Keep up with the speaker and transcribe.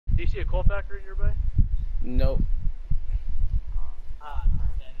Do you see a coal factory nearby? Nope. Ah,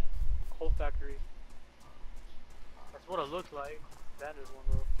 coal factory. That's what it looks like. Abandoned one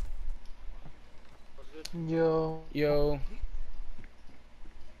though. That's good. Yo. Yo.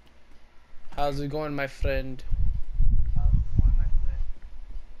 How's it going, my friend?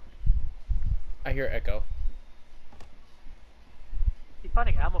 I hear echo. Keep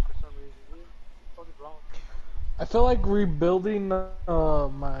finding ammo for some reason, dude. What is wrong? I feel like rebuilding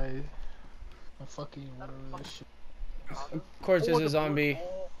my fucking whatever this shit. Of course, there's a zombie.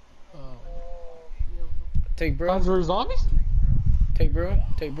 Oh. Take broom. Sounds for zombies? Take broom.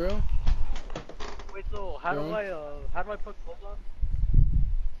 Take broom. Wait, so how do I put clothes on?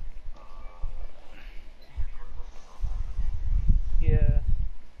 Yeah.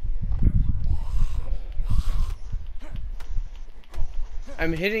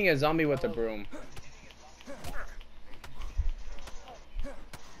 I'm hitting a zombie with a broom.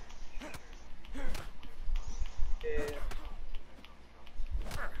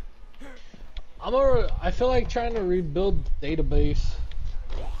 I feel like trying to rebuild the database.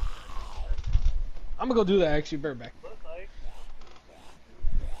 I'm gonna go do that actually, bear back.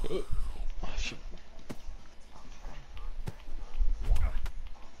 Oh, shit.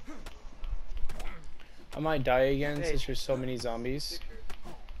 I might die again since there's so many zombies.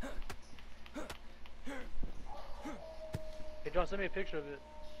 Hey, John, send me a picture of it.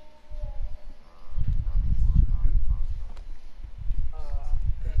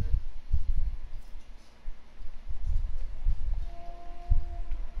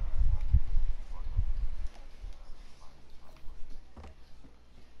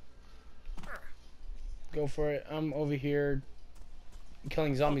 Go for it. I'm over here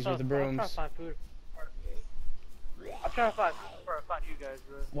killing zombies with the brooms. I'm trying to find food. I'm trying to find food before I find you guys,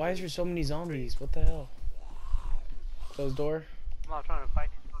 bro. Why is there so many zombies? What the hell? Closed door. I'm not trying to fight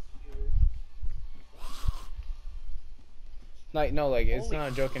these fucking dudes. Like, no, like, it's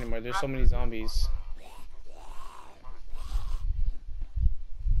not a joke anymore. There's so many zombies.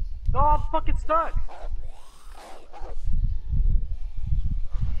 No, I'm fucking stuck.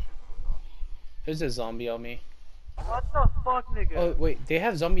 There's a zombie on me. What the fuck, nigga? Oh, wait, they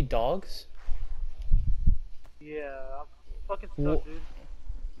have zombie dogs? Yeah, I'm fucking stuck, dude.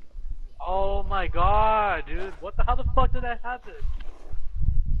 Oh my god, dude. How the fuck did that happen?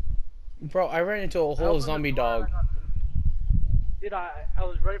 Bro, I ran into a whole zombie dog. Dude, I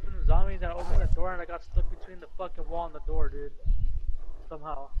was ready for the zombies and I opened the door and I got stuck between the fucking wall and the door, dude.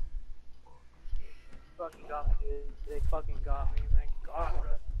 Somehow. Fucking got me, dude. They fucking got me, man. God, bro.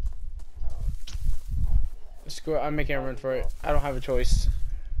 Screw it, I'm making a run for it. I don't have a choice.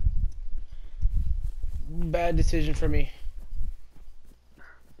 Bad decision for me.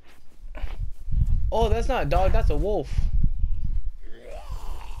 Oh, that's not a dog, that's a wolf.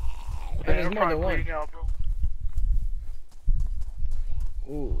 And there's more than one.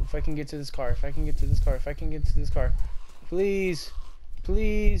 Ooh, if I can get to this car, if I can get to this car, if I can get to this car. Please.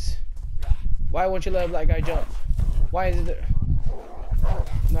 Please. Why won't you let a black guy jump? Why is it there?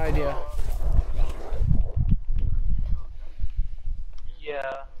 No idea.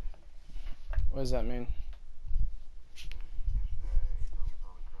 Yeah. What does that mean?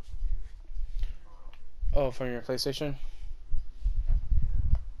 Oh, from your PlayStation?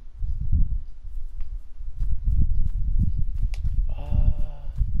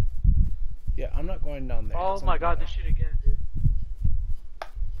 Yeah, I'm not going down there. Oh my god, this shit again, dude.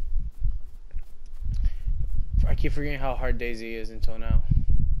 I keep forgetting how hard DayZ is until now.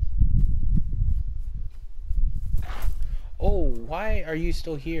 Oh, why are you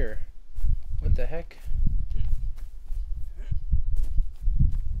still here? What the heck?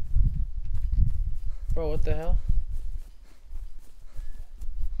 Bro, what the hell?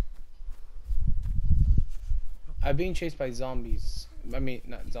 I'm being chased by zombies. I mean,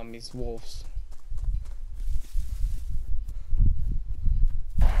 not zombies, wolves.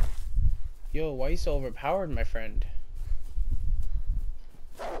 Yo, why are you so overpowered, my friend?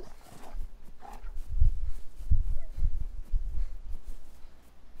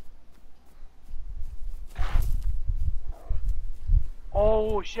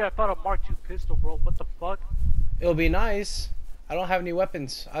 Oh shit, I found a Mark II pistol, bro. What the fuck? It'll be nice. I don't have any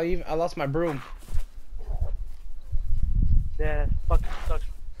weapons. I lost my broom. That fucking sucks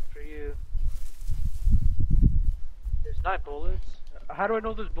for you. There's 9 bullets. How do I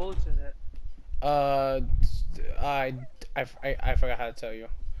know there's bullets in it? I forgot how to tell you.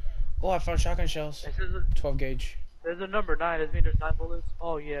 Oh, I found shotgun shells. 12 gauge. There's a number 9. Does it mean there's 9 bullets?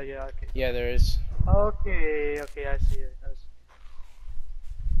 Oh yeah, okay. Yeah, there is. Okay, I see it.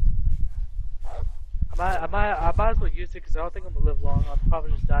 I might as well use it because I don't think I'm gonna live long. I'll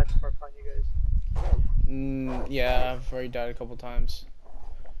probably just die before I find you guys. Yeah, I've already died a couple times.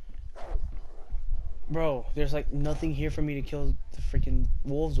 Bro, there's like nothing here for me to kill the freaking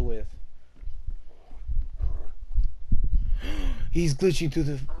wolves with. He's glitching through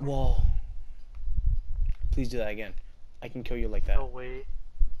the wall. Please do that again. I can kill you like that. No way.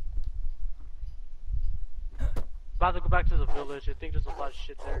 About to go back to the village. I think there's a lot of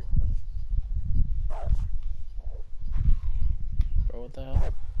shit there. Bro, what the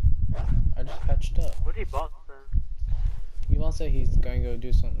hell? I just patched up. What did he bought then? He wants to say he's going to go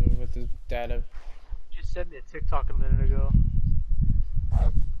do something with his data. You just sent me a TikTok a minute ago.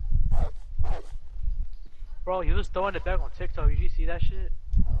 Bro, he was throwing it back on TikTok. Did you see that shit?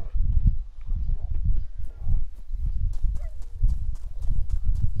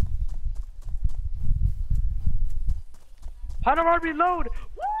 How do I reload?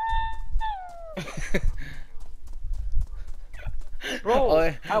 Bro,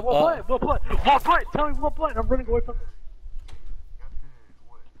 what button? What button? Tell me what button. I'm running away from it.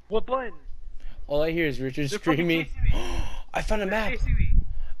 What button? All I hear is Richard screaming. I found a map.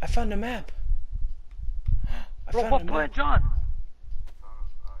 I found a map. Bro, what button, John?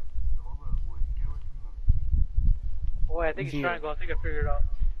 Boy, I think he's trying to go. I think I figured it out.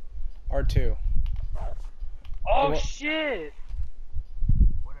 R2. Oh shit!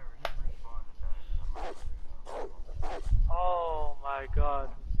 Oh my god.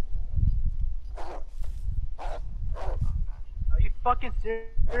 Are you fucking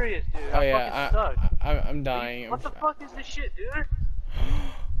serious, dude? Oh I'm yeah, fucking stuck. I'm dying. What the fuck is this shit, dude?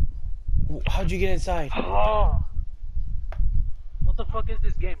 How'd you get inside? Oh. What the fuck is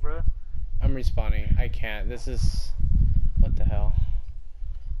this game, bro? I'm respawning. I can't. This is... What the hell?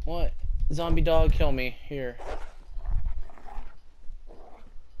 What? Zombie dog, kill me. Here.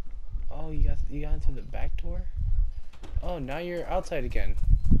 Oh, you got into the back door? Oh, now you're outside again.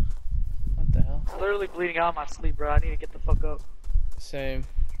 What the hell? I'm literally bleeding out of my sleep, bro. I need to get the fuck up. Same.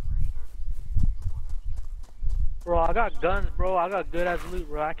 Bro, I got guns, bro. I got good ass loot,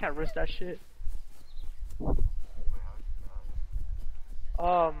 bro. I can't risk that shit.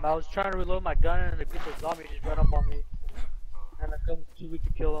 I was trying to reload my gun and a group of zombies just ran up on me. And I couldn't too weak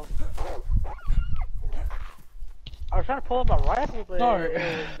to kill them. I was trying to pull out my rifle, but... Sorry.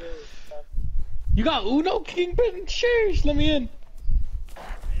 You got Uno Kingpin? Sure, let me in.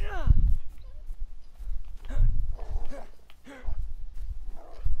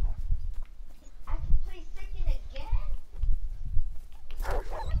 I can play second again?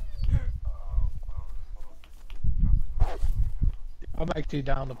 I'm actually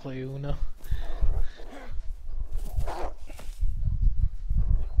down to play Uno.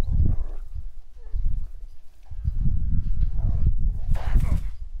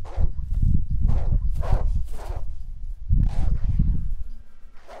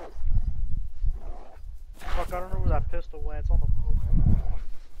 Fuck, I don't know where that pistol went. It's on the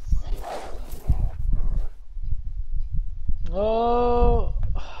floor. Oh,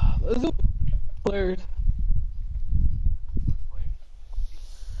 there's a players.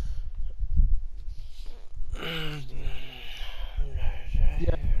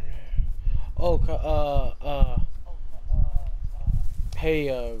 Yeah. Oh,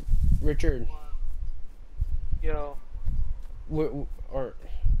 hey, Richard. Yo.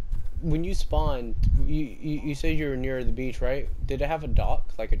 When you spawned, you said you were near the beach, right? Did it have a dock,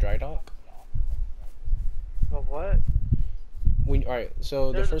 like a dry dock? But what? Alright,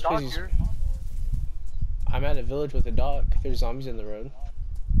 so There's the first a dock place here. I'm at a village with a dock. There's zombies in the road.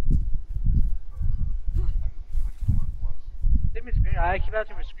 Give me screen. I keep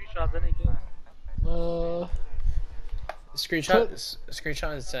asking for screenshots. Then again.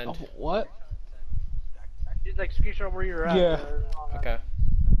 Screenshot and send. What? Just like screenshot where you're at. Yeah. Okay.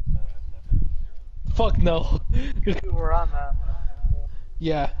 Fuck no. Where I'm at.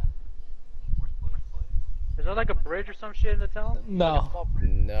 Yeah. Is there like a bridge or some shit in the town? Like a No. small bridge?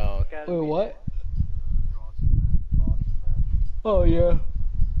 No. Okay, Wait, what? Oh yeah.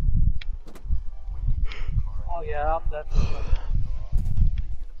 Oh yeah, I'm definitely.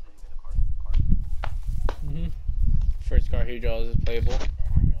 First car he draws is playable.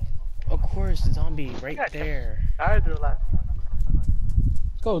 Of course, zombie right there. I do last.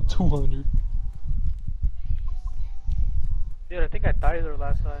 Let's go 200. Dude, I think I died there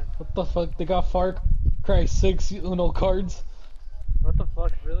last time. What the fuck? They got Far Cry 6 Uno cards. What the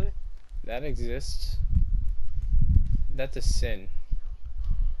fuck, really? That exists. That's a sin.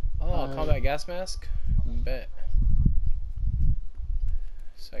 Oh, combat gas mask? Bet.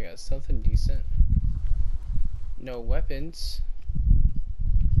 So I got something decent. No weapons.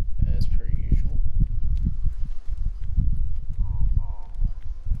 As per usual.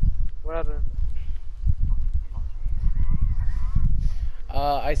 What happened?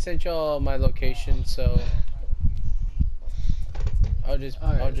 I sent y'all my location, so I'll just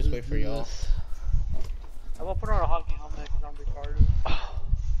wait for y'all. I'm gonna put on a hockey helmet because I'm retarded.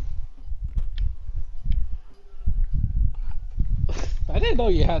 I didn't know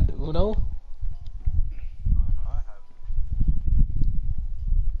you had Uno.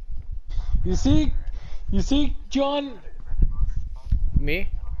 You see, John. Me?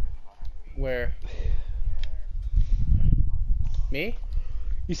 Where? Me?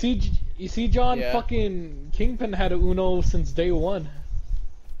 You see, John. Yeah. Fucking Kingpin had a Uno since day one.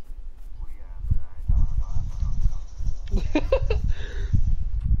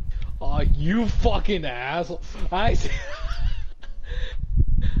 Oh, you fucking asshole! I see.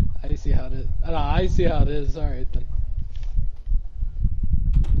 I see how it is. No, I see how it is. All right then.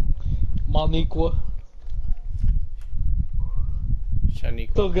 Moniqua.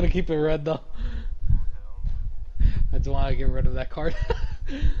 Shaniqua. Still gonna keep it red though. I just want to get rid of that card.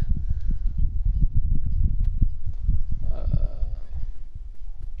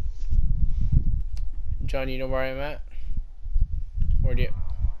 John, you know where I'm at? Or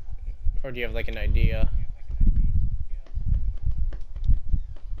do you have like an idea?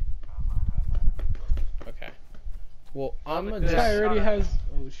 Okay. Well, I'm gonna This guy just... already has.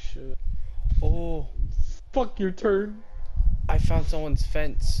 Oh shit! Oh, Fuck your turn. I found someone's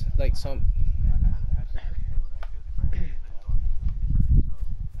fence. Like some...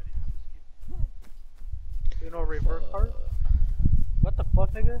 You know, reverse card? What the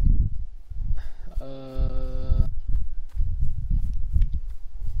fuck, nigga?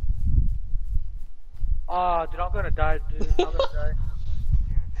 Ah, dude, I'm gonna die, dude. I'm gonna die.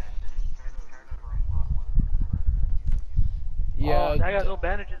 Yeah, Oh, I got no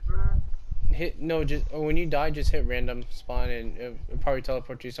bandages, bro. just when you die, just hit random spawn and it'll probably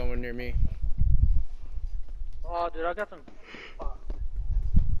teleport you somewhere near me. Oh, dude, I got some. Fuck.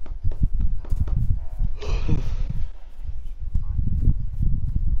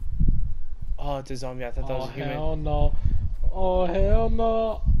 Oh, it's a zombie. I thought that was Oh a human. hell no! Oh hell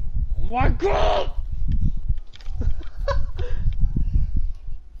no! Oh my god!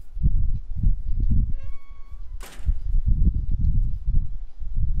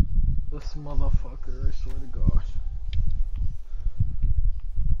 This motherfucker! I swear to gosh.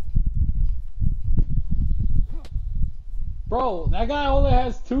 Bro, that guy only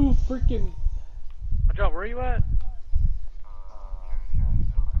has 2 freaking. John, where are you at?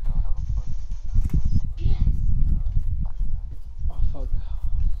 Oh fuck.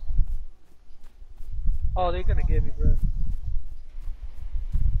 Oh, they're gonna get me, bro.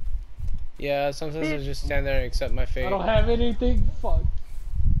 Yeah, sometimes I just stand there and accept my fate. I don't have anything. Fuck.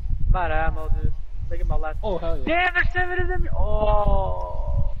 I'm out of ammo, dude. Look at my last. Oh hell yeah. Damn, there's 7 of them.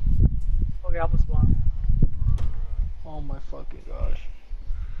 Oh. Okay, I'm gonna spawn. Oh my fucking gosh.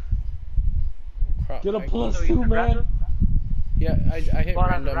 Crap, Get a I- plus So you 2, can man. random? Yeah, I hit Spawn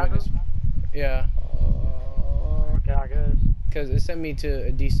at random and random? it's... Yeah, Okay, I guess. because it sent me to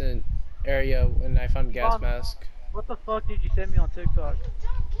a decent area and I found gas Spawn. mask. What the fuck did you send me on TikTok?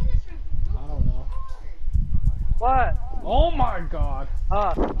 I don't know. What? Oh my god.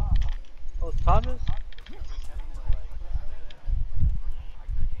 Huh? Oh, Thomas?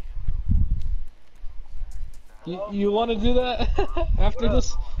 You want to do that after What up?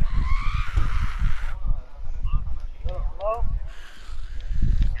 this? Hello?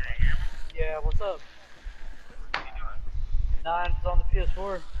 Yeah, what's up? 9 is on the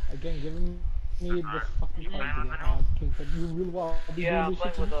PS4. Again, giving me the fucking card again. Kingpin. You really want to be Yeah, I'm doing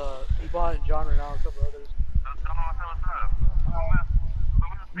playing this with shit? Ebon and John right now, and a couple others.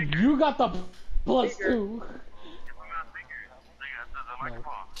 You got the plus Speaker. 2. No.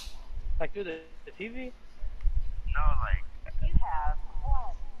 Like through the TV? You have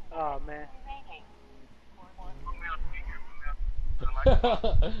one Oh man. remaining.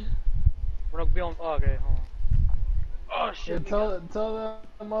 We're not be on. Oh, okay, hold on. Oh Yeah, shit. tell that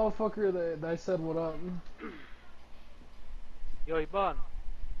motherfucker that I said what up. Yo, Ebon.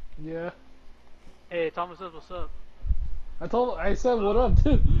 Yeah. Hey, Thomas says what's up. I said what up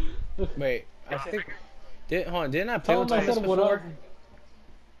too. Wait, I think... Didn't I play Tell with him I Thomas said what up. before?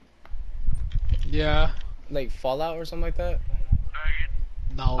 Yeah. Like Fallout or something like that?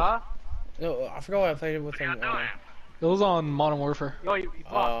 No. Huh? No, I forgot what I played with him. It was on Modern Warfare. Yo, Ebon.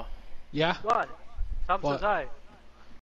 Oh. Yeah. Ebon. Thomas What? says hi.